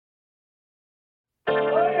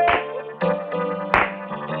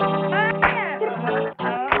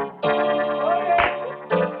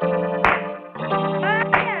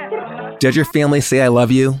Does your family say I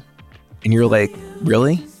love you? And you're like,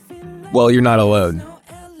 really? Well, you're not alone.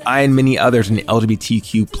 I and many others in the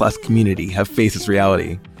LGBTQ plus community have faced this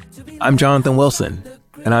reality. I'm Jonathan Wilson,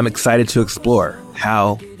 and I'm excited to explore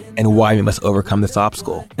how and why we must overcome this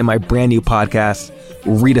obstacle in my brand new podcast,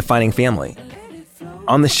 Redefining Family.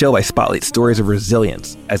 On the show, I spotlight stories of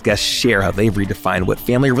resilience as guests share how they've redefined what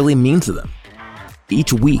family really means to them.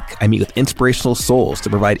 Each week, I meet with inspirational souls to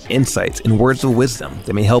provide insights and words of wisdom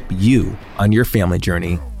that may help you on your family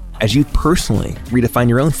journey as you personally redefine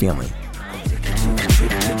your own family.